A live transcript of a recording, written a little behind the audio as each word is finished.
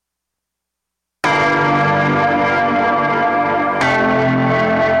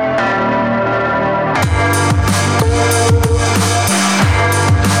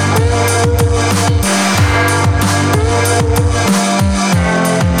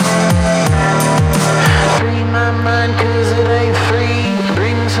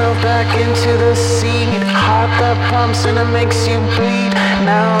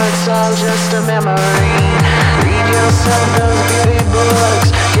just a memory. Read yourself those beauty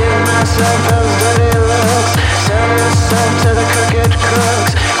books, give myself those dirty looks, sell yourself to the crooked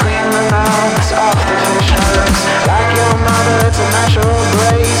crooks, clean the mouths off the fish hooks. Like your mother, it's a natural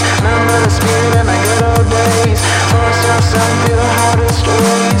blaze. Remember the spirit in the good old days. Force yourself through the hardest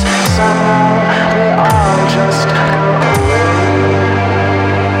way.